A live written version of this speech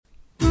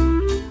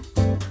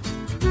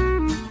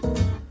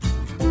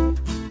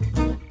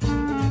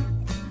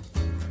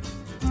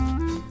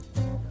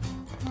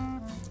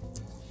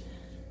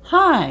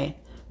Hi,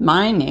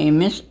 my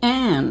name is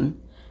Anne,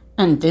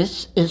 and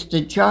this is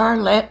the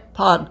Jarlette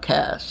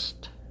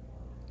Podcast.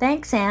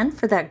 Thanks, Anne,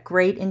 for that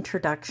great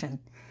introduction.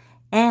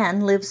 Anne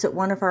lives at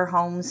one of our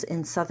homes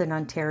in Southern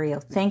Ontario.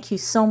 Thank you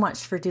so much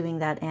for doing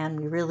that, Anne.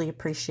 We really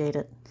appreciate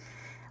it.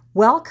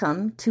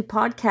 Welcome to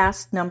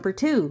podcast number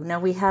 2.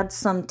 Now, we had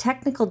some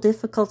technical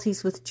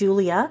difficulties with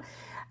Julia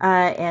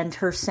and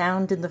her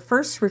sound in the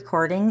first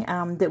recording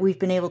that we've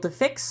been able to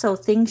fix, so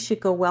things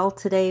should go well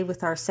today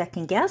with our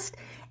second guest,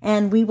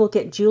 and we will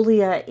get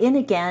Julia in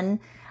again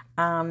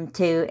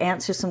to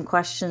answer some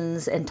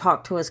questions and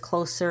talk to us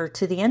closer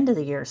to the end of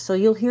the year. So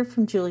you'll hear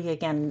from Julia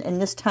again,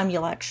 and this time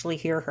you'll actually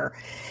hear her.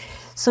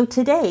 So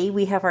today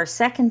we have our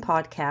second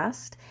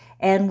podcast,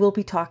 and we'll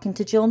be talking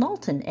to Jill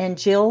Knowlton. And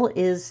Jill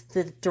is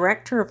the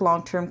Director of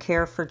Long-Term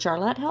Care for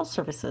Jarlette Health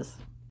Services.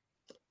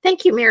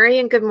 Thank you, Mary,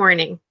 and good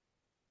morning.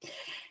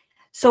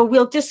 So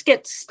we'll just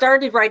get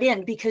started right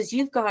in because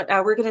you've got,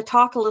 we're going to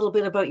talk a little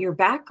bit about your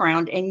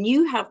background, and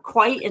you have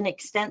quite an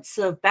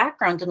extensive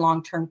background in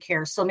long-term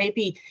care. So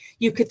maybe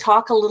you could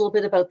talk a little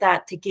bit about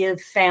that to give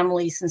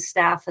families and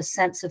staff a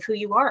sense of who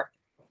you are.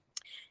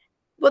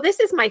 Well, this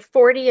is my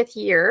 40th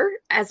year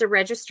as a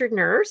registered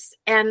nurse,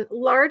 and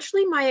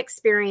largely my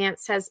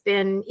experience has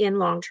been in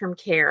long-term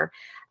care.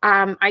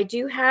 I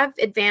do have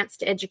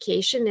advanced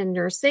education in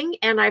nursing,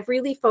 and I've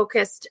really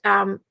focused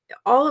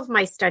all of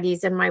my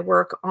studies and my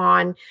work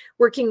on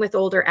working with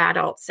older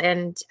adults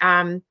and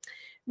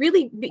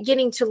really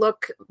beginning to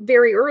look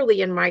very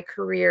early in my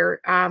career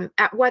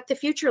at what the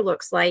future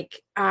looks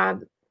like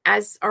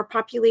as our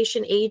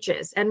population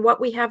ages and what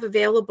we have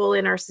available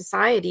in our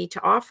society to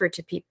offer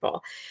to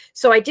people.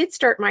 So I did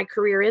start my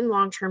career in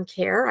long-term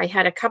care. I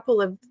had a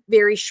couple of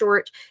very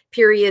short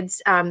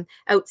periods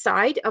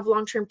outside of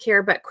long-term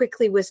care, but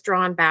quickly was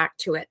drawn back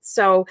to it.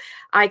 So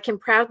I can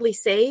proudly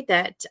say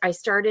that I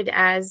started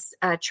as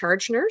a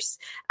charge nurse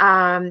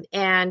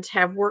and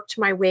have worked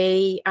my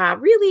way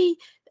really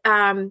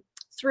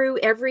through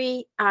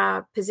every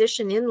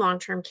position in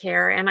long-term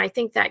care. And I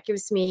think that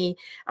gives me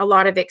a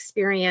lot of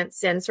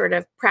experience and sort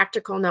of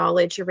practical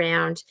knowledge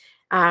around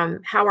how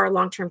our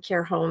long-term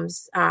care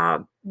homes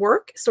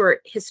work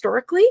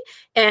historically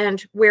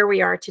and where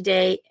we are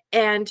today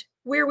and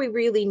where we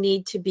really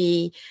need to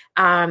be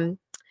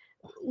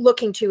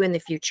looking to in the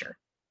future.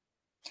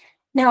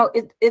 Now,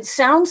 it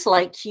sounds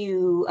like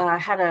you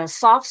had a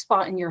soft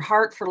spot in your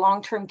heart for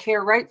long-term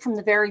care right from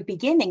the very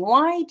beginning.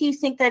 Why do you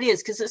think that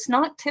is? Because it's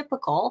not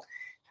typical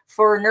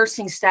for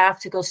nursing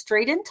staff to go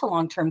straight into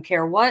long-term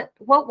care. What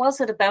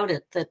was it about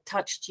it that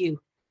touched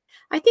you?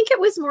 I think it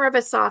was more of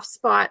a soft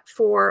spot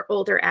for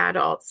older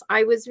adults.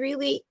 I was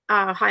really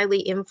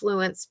highly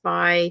influenced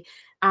by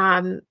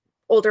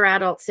older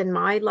adults in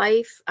my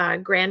life,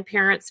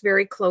 grandparents,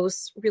 very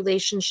close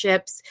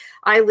relationships.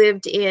 I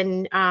lived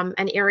in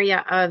an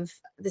area of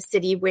the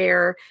city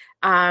where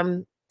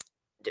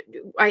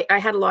I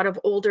had a lot of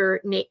older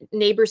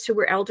neighbors who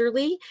were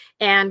elderly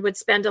and would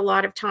spend a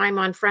lot of time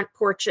on front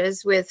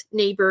porches with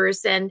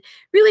neighbors and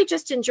really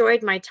just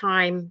enjoyed my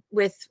time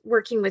with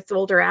working with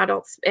older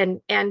adults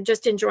and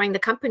just enjoying the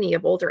company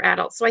of older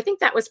adults. So I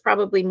think that was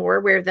probably more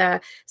where the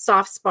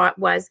soft spot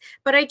was.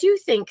 But I do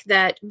think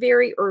that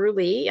very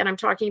early, and I'm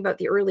talking about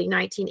the early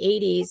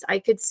 1980s, I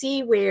could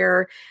see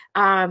where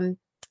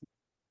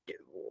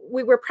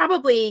we were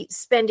probably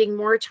spending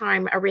more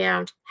time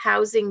around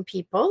housing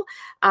people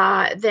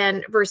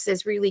than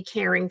versus really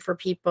caring for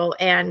people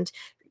and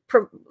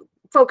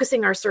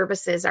focusing our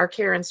services, our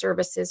care and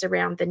services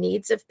around the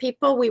needs of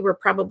people. We were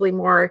probably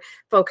more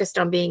focused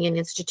on being an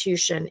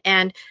institution.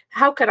 And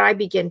how could I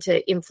begin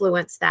to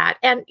influence that?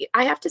 And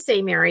I have to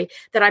say, Mary,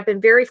 that I've been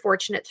very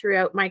fortunate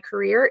throughout my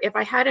career. If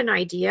I had an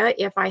idea,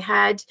 if I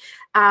had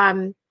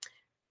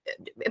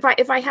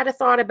if I had a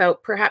thought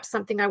about perhaps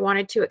something I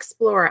wanted to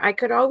explore, I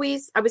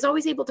was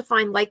always able to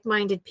find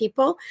like-minded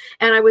people,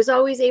 and I was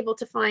always able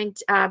to find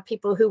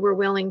people who were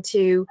willing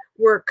to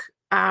work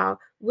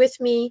with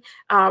me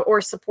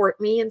or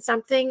support me in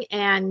something.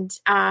 And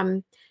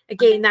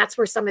again, that's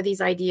where some of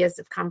these ideas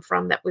have come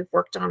from that we've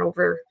worked on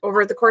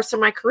over the course of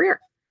my career.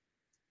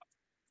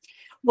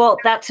 Well,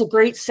 that's a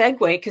great segue,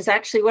 because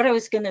actually what I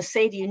was going to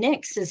say to you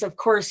next is, of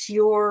course,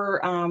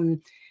 your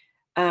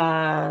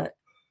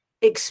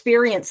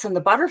experience in the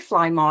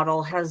butterfly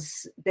model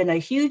has been a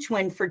huge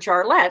win for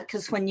Jarlette,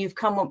 because when you've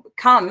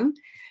come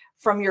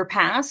from your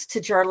past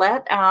to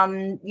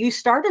Jarlette, you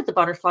started the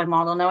butterfly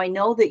model. Now, I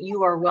know that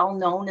you are well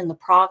known in the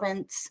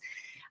province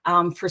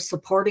for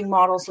supporting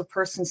models of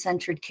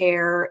person-centered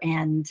care,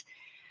 and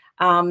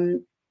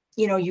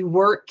you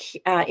work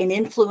in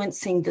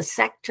influencing the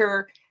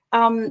sector.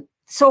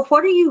 So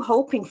what are you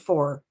hoping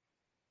for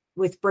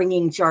with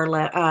bringing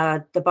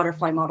Jarlette, the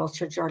butterfly model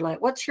to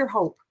Jarlette? What's your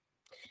hope?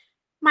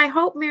 My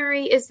hope,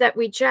 Mary, is that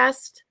we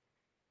just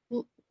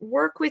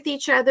work with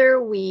each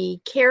other,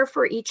 we care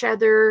for each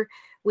other,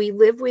 we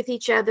live with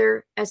each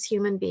other as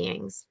human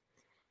beings,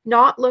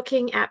 not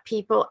looking at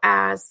people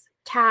as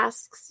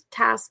tasks,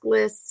 task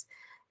lists,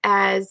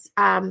 as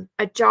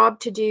a job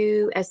to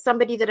do, as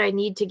somebody that I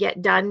need to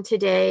get done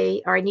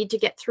today, or I need to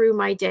get through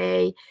my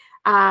day.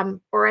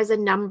 or as a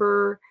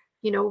number,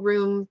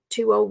 room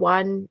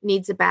 201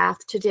 needs a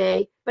bath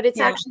today, but it's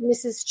actually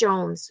Mrs.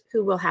 Jones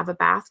who will have a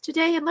bath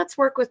today. And let's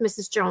work with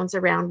Mrs. Jones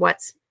around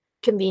what's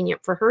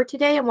convenient for her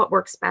today and what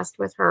works best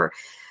with her.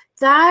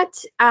 That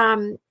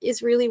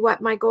is really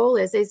what my goal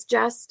is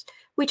just,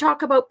 we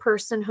talk about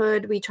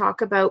personhood, we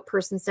talk about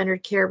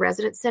person-centered care,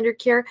 resident-centered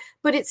care,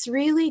 but it's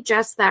really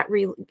just that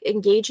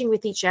engaging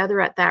with each other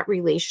at that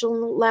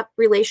relational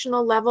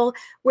level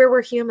where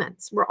we're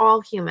humans. We're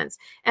all humans.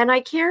 And I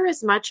care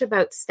as much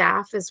about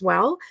staff as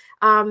well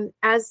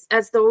as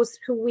those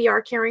who we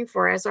are caring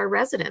for as our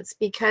residents,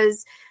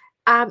 because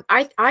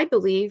I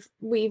believe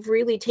we've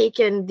really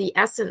taken the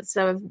essence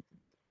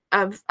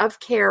of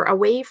care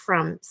away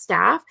from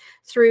staff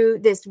through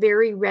this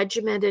very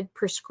regimented,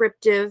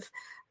 prescriptive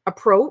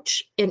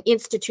approach, an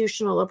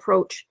institutional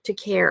approach to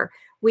care.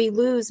 We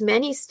lose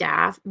many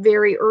staff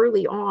very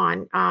early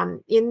on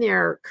in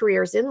their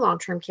careers in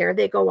long-term care.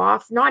 They go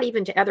off not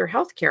even to other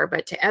healthcare,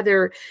 but to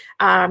other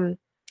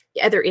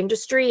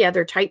industry,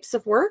 other types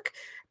of work,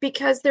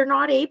 because they're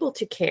not able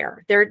to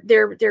care.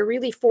 They're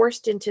really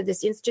forced into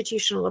this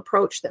institutional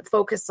approach that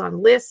focus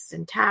on lists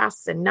and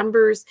tasks and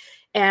numbers,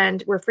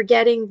 and we're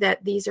forgetting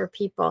that these are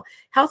people.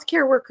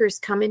 Healthcare workers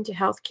come into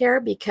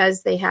healthcare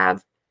because they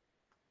have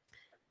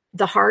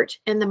the heart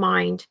and the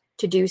mind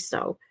to do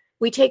so.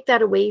 We take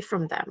that away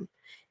from them,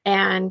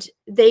 and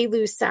they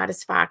lose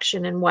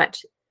satisfaction in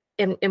what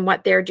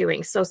they're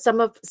doing. So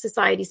some of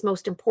society's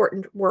most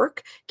important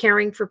work,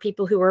 caring for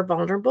people who are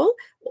vulnerable,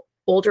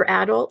 older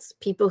adults,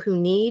 people who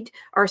need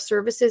our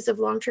services of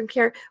long-term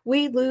care,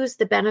 we lose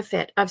the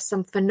benefit of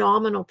some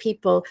phenomenal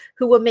people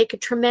who will make a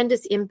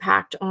tremendous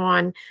impact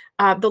on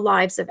the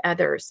lives of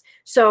others.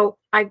 So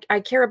I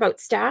care about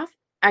staff,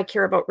 I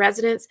care about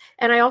residents,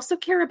 and I also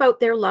care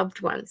about their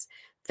loved ones,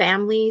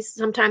 families.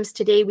 Sometimes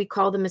today we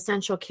call them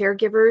essential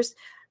caregivers.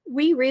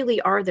 We really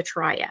are the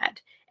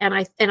triad. And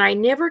I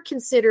never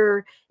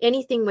consider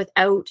anything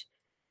without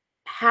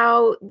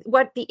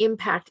what the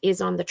impact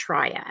is on the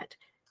triad.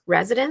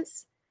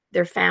 Residents,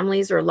 their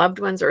families or loved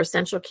ones or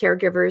essential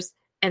caregivers,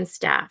 and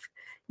staff.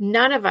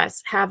 None of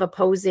us have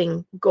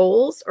opposing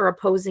goals or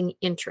opposing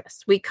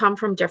interests. We come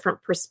from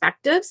different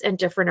perspectives and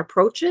different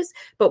approaches,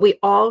 but we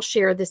all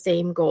share the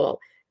same goal.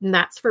 And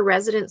that's for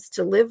residents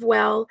to live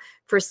well,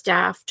 for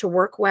staff to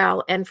work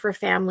well, and for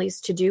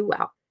families to do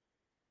well.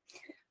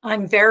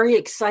 I'm very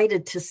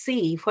excited to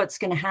see what's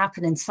going to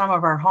happen in some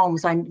of our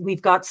homes.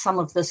 We've got some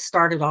of this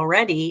started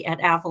already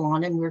at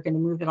Avalon, and we're going to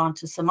move it on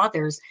to some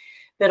others.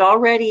 But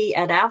already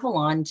at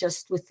Avalon,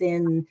 just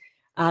within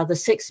the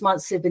 6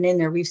 months they've been in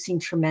there, we've seen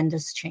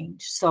tremendous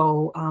change.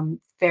 So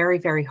very,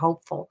 very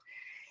hopeful.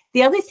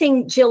 The other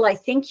thing, Jill, I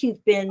think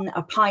you've been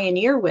a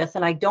pioneer with,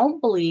 and I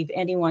don't believe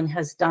anyone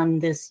has done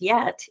this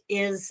yet,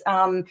 is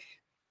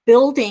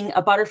building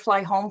a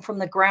butterfly home from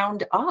the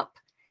ground up.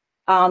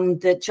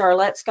 That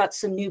Jarlette's got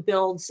some new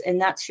builds, and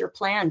that's your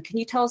plan. Can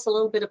you tell us a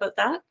little bit about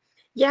that?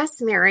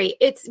 Yes, Mary,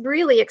 it's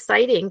really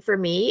exciting for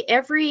me.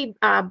 Every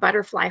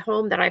butterfly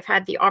home that I've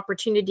had the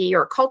opportunity,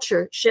 or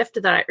culture shift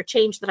or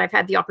change that I've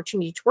had the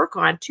opportunity to work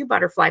on to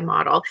butterfly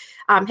model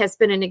has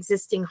been an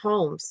existing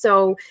home.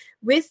 So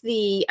with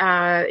the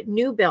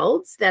new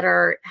builds that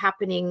are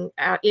happening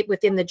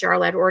within the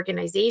Jarlette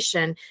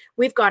organization,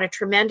 we've got a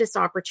tremendous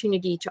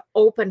opportunity to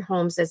open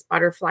homes as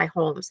butterfly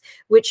homes,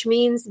 which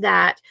means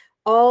that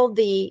all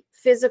the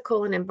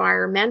physical and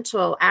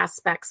environmental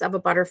aspects of a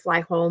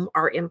butterfly home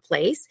are in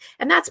place.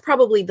 And that's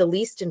probably the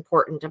least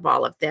important of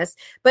all of this,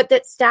 but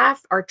that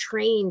staff are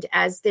trained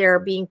as they're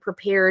being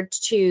prepared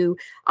to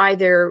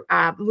either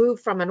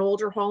move from an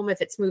older home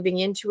if it's moving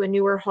into a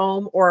newer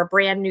home or a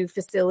brand new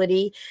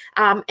facility,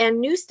 and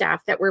new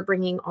staff that we're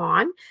bringing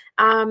on,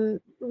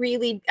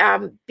 really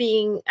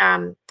being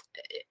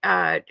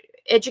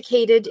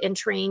educated and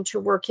trained to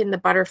work in the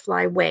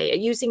butterfly way,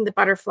 using the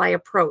butterfly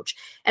approach.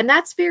 And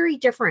that's very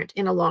different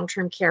in a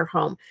long-term care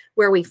home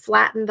where we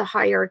flatten the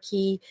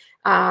hierarchy.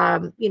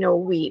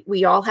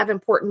 We all have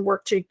important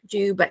work to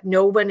do, but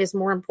no one is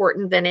more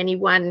important than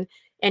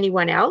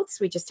anyone else.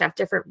 We just have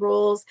different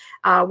roles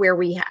where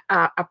we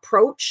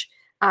approach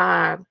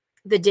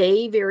the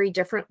day very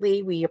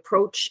differently. We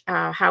approach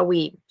how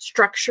we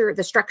structure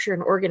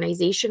and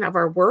organization of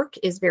our work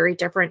is very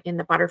different in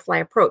the butterfly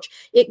approach.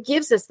 It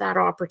gives us that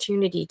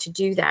opportunity to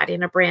do that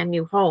in a brand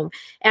new home.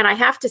 And I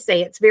have to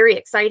say, it's very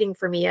exciting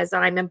for me as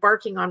I'm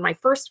embarking on my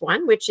first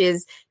one, which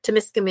is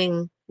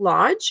Temiskaming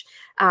Lodge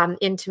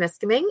in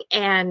Temiskaming.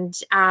 And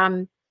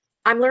I'm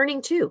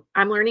learning too.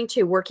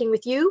 Working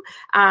with you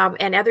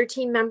and other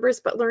team members,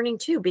 but learning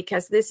too,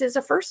 because this is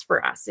a first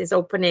for us, is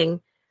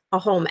opening a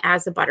home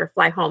as a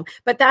butterfly home.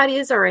 But that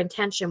is our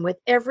intention with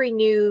every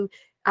new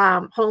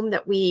home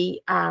that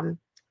we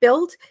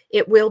build.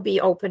 It will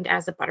be opened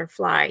as a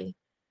butterfly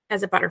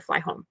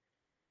home.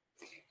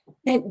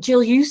 And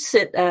Jill, you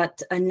sit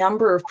at a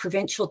number of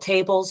provincial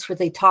tables where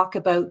they talk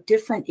about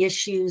different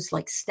issues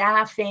like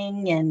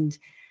staffing and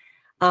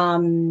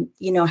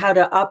how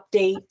to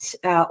update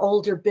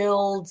older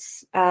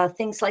builds,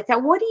 things like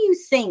that. What do you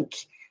think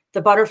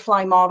the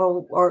butterfly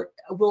model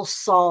will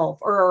solve,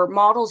 or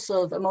models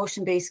of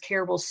emotion-based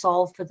care will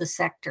solve for the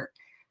sector.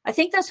 I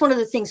think that's one of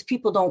the things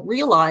people don't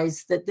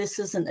realize, that this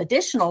isn't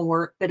additional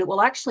work, but it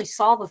will actually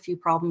solve a few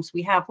problems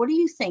we have. What do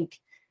you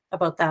think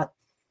about that?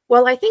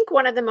 Well, I think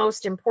one of the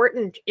most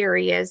important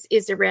areas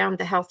is around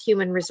the health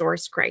human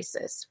resource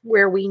crisis,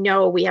 where we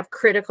know we have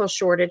critical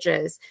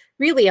shortages,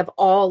 really of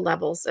all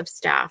levels of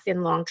staff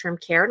in long-term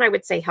care, and I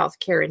would say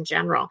healthcare in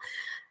general.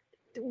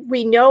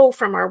 We know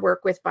from our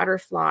work with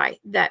Butterfly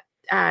that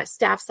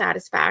staff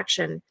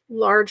satisfaction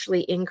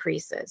largely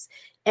increases.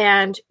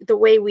 And the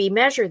way we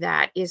measure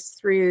that is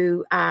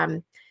through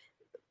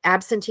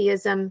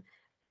absenteeism,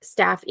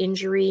 staff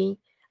injury,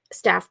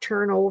 staff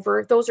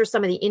turnover. Those are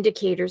some of the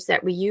indicators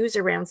that we use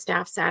around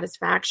staff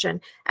satisfaction.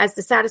 As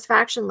the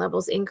satisfaction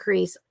levels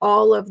increase,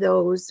 all of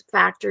those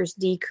factors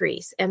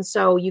decrease. And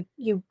so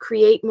you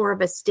create more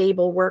of a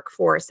stable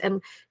workforce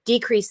and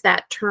decrease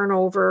that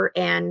turnover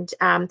and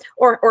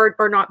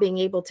or not being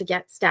able to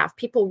get staff.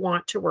 People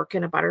want to work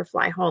in a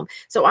Butterfly home.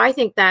 So I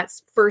think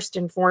that's first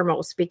and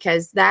foremost,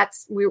 because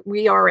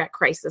we are at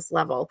crisis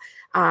level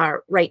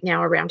right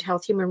now around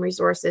health human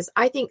resources.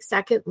 I think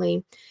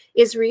secondly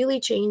is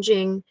really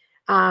changing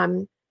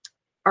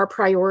our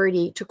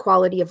priority to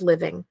quality of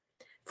living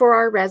for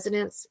our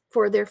residents,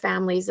 for their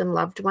families and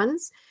loved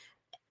ones,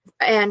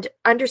 and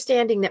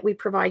understanding that we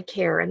provide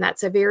care. And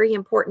that's a very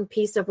important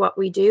piece of what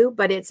we do,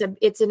 but it's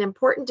an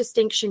important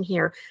distinction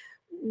here.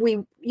 We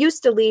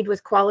used to lead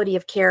with quality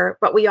of care,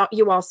 but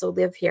you also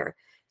live here.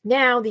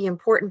 Now, the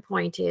important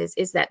point is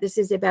that this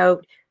is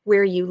about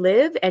where you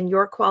live and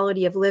your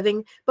quality of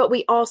living, but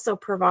we also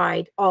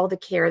provide all the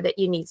care that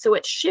you need. So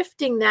it's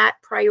shifting that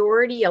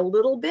priority a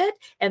little bit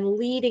and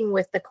leading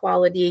with the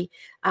quality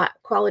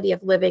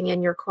of living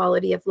and your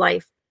quality of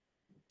life.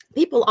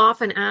 People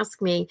often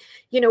ask me,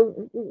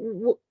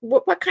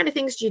 what kind of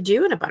things do you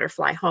do in a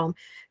Butterfly home?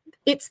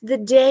 It's the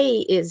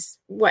day is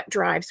what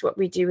drives what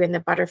we do in the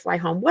Butterfly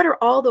home. What are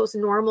all those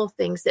normal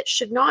things that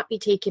should not be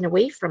taken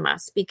away from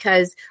us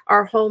because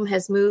our home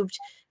has moved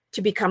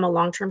to become a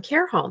long-term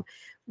care home?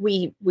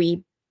 We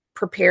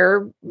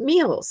prepare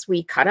meals,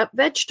 we cut up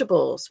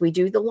vegetables, we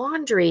do the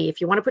laundry.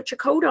 If you want to put your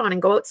coat on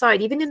and go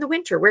outside, even in the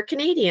winter, we're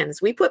Canadians.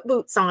 We put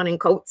boots on and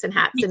coats and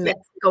hats and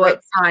mitts and go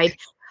outside.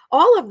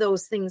 All of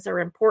those things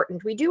are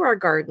important. We do our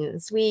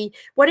gardens.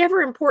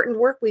 Whatever important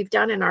work we've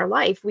done in our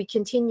life, we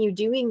continue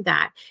doing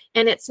that.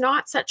 And it's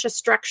not such a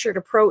structured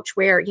approach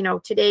where,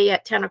 today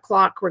at 10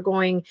 o'clock, we're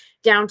going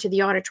down to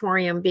the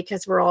auditorium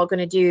because we're all going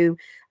to do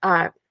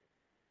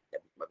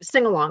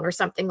sing along or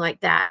something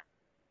like that.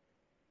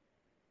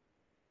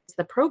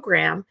 The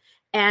program,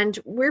 and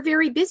we're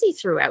very busy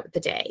throughout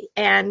the day,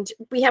 and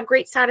we have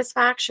great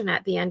satisfaction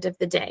at the end of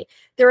the day.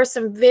 There are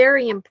some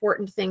very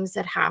important things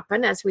that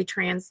happen as we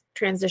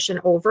transition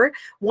over.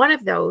 One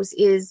of those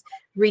is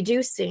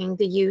reducing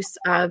the use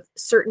of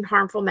certain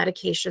harmful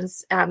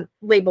medications,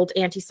 labeled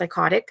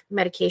antipsychotic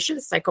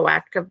medications,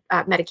 psychoactive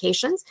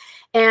medications,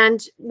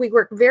 and we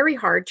work very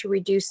hard to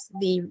reduce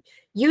the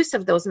use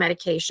of those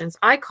medications.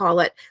 I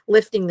call it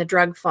lifting the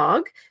drug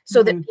fog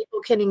so that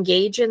people can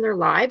engage in their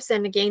lives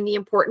and again, the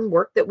important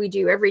work that we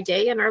do every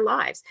day in our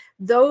lives.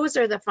 Those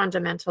are the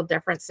fundamental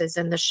differences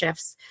and the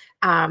shifts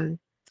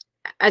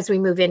as we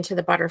move into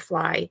the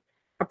Butterfly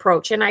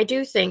approach. And I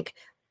do think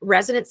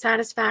resident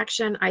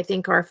satisfaction, I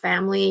think our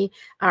family,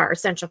 our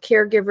essential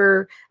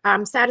caregiver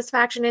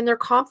satisfaction and their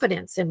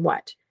confidence in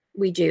what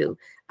we do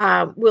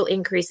will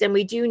increase. And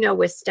we do know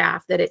with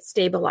staff that it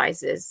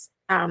stabilizes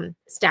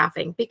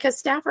staffing, because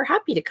staff are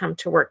happy to come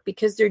to work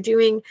because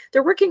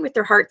they're working with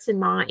their hearts and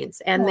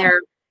minds, and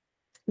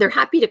they're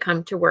happy to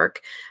come to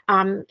work.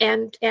 And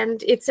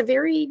it's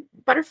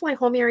Butterfly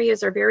home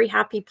areas are very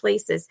happy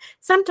places.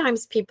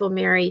 Sometimes people,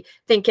 Mary,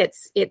 think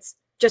it's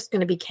just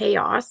going to be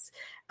chaos,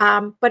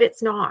 but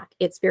it's not.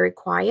 It's very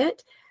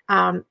quiet.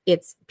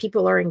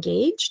 People are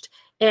engaged.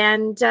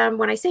 And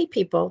when I say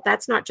people,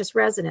 that's not just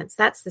residents,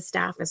 that's the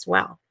staff as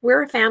well.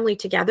 We're a family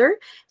together,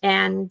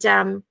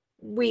 and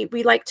we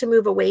like to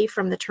move away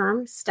from the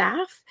term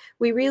staff.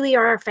 We really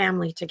are a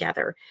family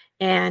together.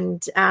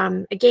 And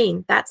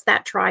again, that's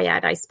that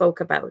triad I spoke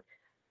about: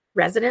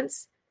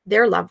 residents,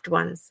 their loved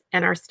ones,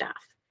 and our staff.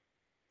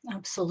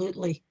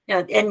 Absolutely.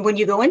 Yeah. And when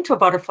you go into a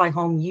Butterfly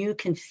home, you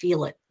can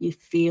feel it. You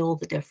feel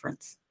the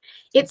difference.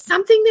 It's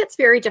something that's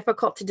very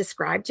difficult to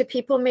describe to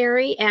people,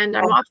 Mary. And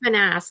I'm often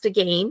asked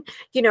again,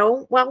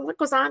 well, what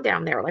goes on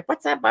down there? Like,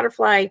 what's that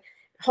Butterfly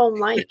home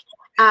like?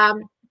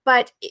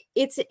 But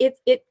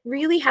it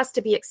really has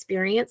to be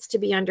experienced to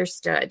be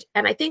understood.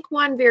 And I think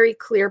one very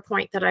clear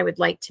point that I would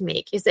like to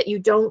make is that you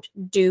don't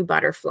do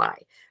Butterfly.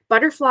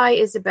 Butterfly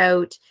is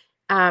about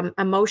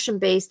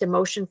emotion-based,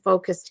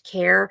 emotion-focused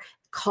care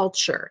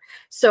culture.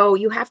 So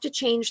you have to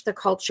change the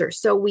culture.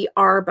 So we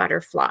are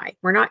Butterfly.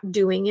 We're not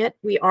doing it.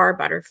 We are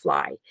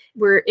Butterfly.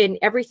 We're in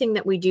everything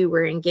that we do.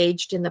 We're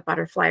engaged in the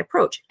Butterfly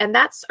approach. And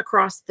that's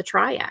across the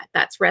triad.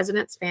 That's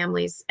residents,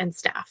 families, and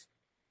staff.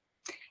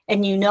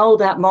 And you know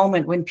that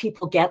moment when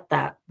people get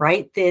that,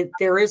 right?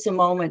 There is a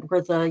moment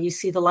where you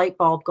see the light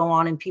bulb go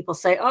on and people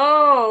say,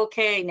 oh,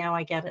 okay, now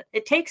I get it.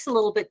 It takes a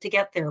little bit to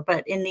get there,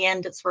 but in the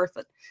end, it's worth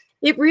it.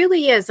 It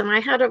really is. And I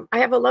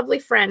have a lovely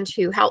friend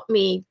who helped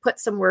me put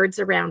some words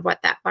around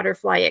what that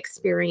butterfly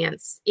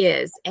experience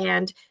is.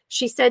 And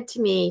she said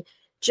to me,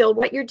 Jill,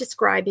 what you're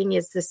describing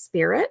is the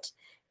spirit,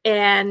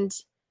 and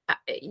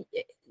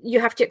you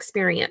have to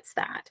experience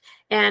that.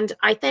 And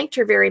I thanked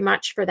her very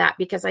much for that,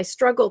 because I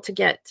struggle to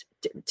get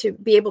to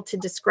be able to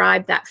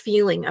describe that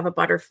feeling of a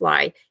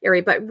butterfly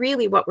area. But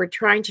really what we're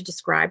trying to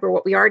describe, or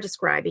what we are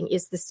describing,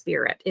 is the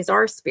spirit, is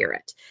our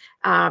spirit,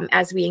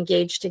 as we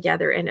engage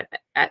together and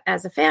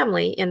as a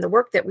family in the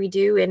work that we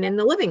do and in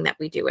the living that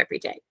we do every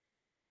day.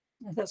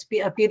 That's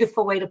a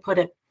beautiful way to put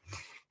it.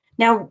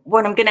 Now,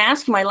 what I'm going to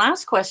ask you, my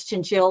last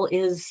question, Jill,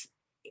 is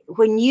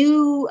when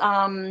you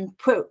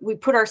we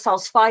put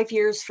ourselves 5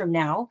 years from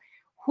now,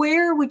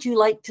 where would you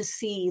like to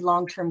see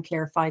long-term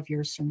care 5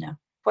 years from now?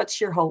 What's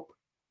your hope?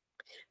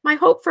 My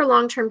hope for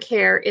long-term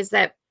care is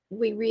that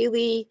we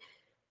really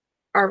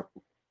are,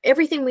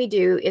 everything we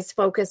do is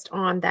focused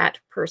on that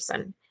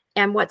person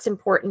and what's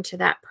important to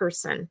that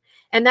person.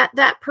 And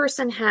that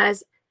person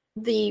has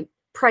the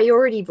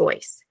priority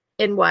voice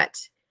in what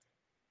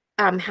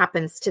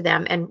happens to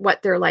them and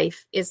what their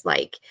life is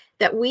like,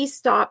 that we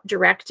stop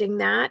directing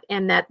that,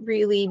 and that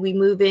really we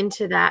move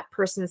into that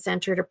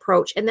person-centered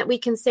approach, and that we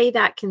can say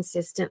that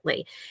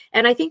consistently.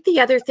 And I think the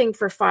other thing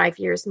for 5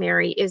 years,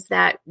 Mary, is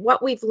that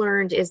what we've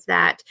learned is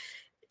that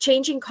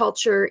changing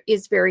culture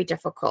is very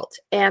difficult,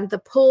 and the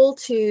pull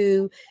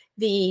to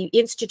the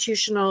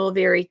institutional,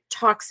 very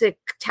toxic,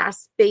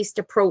 task-based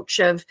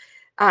approach of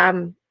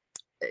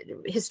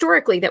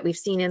historically that we've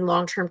seen in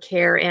long-term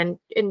care and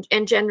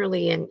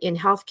generally in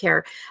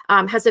healthcare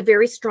has a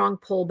very strong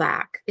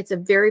pullback. It's a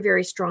very,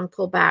 very strong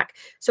pullback.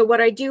 So what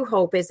I do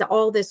hope is that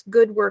all this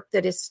good work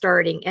that is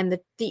starting, and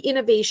the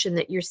innovation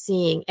that you're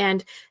seeing,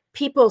 and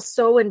people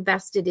so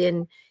invested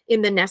in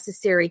the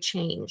necessary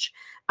change,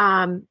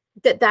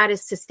 that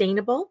is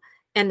sustainable,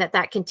 and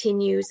that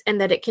continues, and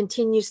that it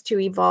continues to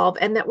evolve,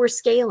 and that we're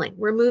scaling.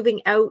 We're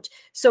moving out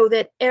so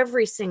that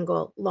every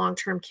single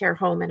long-term care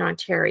home in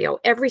Ontario,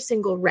 every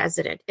single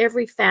resident,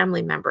 every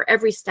family member,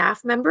 every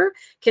staff member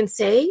can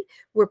say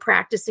we're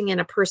practicing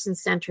in a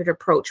person-centered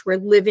approach. We're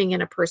living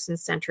in a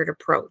person-centered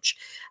approach.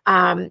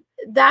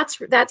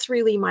 That's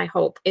really my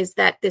hope, is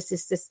that this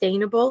is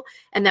sustainable,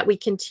 and that we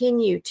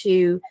continue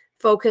to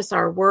focus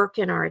our work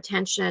and our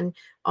attention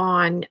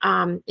on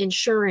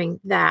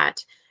ensuring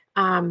that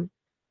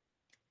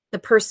the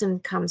person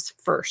comes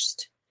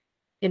first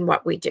in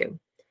what we do.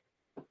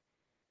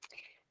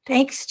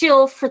 Thanks,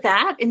 Jill, for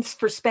that, and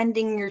for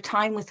spending your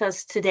time with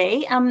us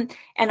today. And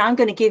I'm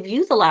going to give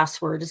you the last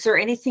word. Is there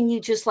anything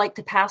you'd just like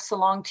to pass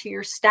along to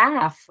your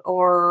staff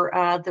or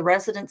the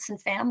residents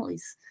and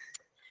families?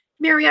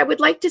 Mary, I would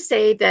like to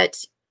say that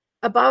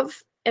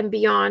above and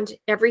beyond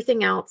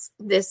everything else,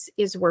 this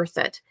is worth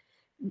it.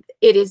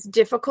 It is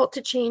difficult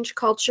to change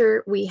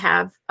culture. We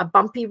have a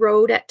bumpy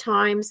road at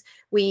times.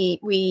 We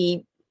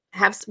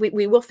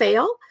will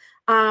fail,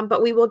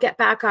 but we will get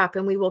back up,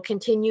 and we will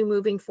continue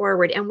moving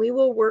forward, and we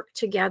will work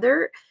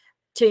together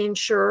to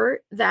ensure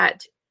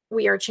that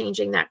we are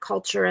changing that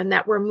culture, and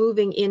that we're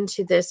moving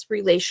into this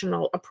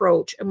relational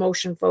approach,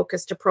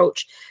 emotion-focused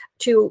approach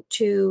to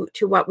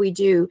what we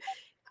do.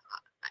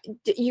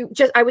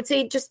 I would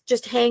say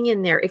just hang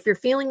in there. If you're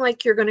feeling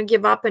like you're going to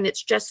give up and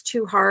it's just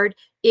too hard,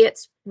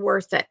 it's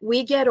worth it.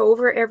 We get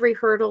over every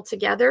hurdle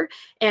together,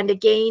 and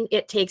again,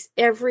 it takes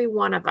every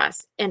one of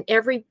us and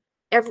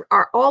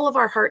all of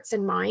our hearts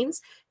and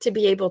minds to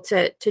be able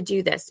to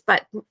do this.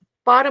 But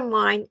bottom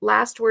line,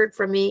 last word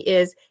from me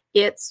is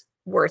it's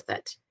worth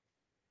it.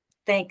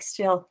 Thanks,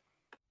 Jill.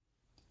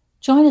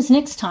 Join us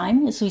next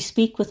time as we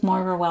speak with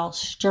Moira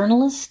Welsh,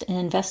 journalist and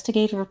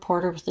investigative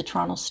reporter with the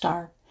Toronto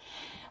Star.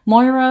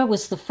 Moira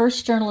was the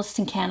first journalist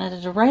in Canada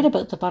to write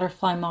about the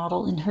butterfly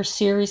model in her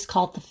series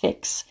called The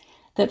Fix,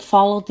 that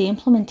followed the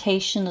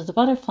implementation of the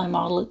butterfly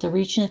model at the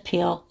Region of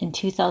Peel in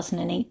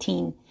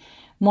 2018.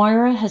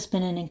 Moira has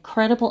been an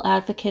incredible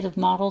advocate of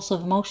models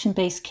of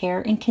emotion-based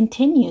care and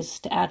continues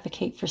to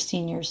advocate for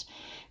seniors,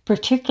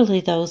 particularly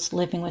those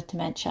living with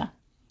dementia.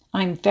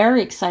 I'm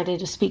very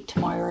excited to speak to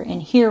Moira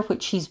and hear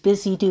what she's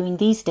busy doing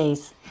these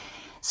days.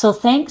 So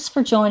thanks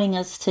for joining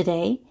us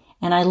today,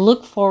 and I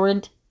look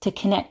forward to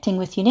connecting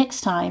with you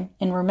next time.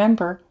 And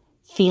remember,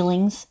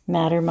 feelings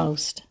matter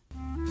most.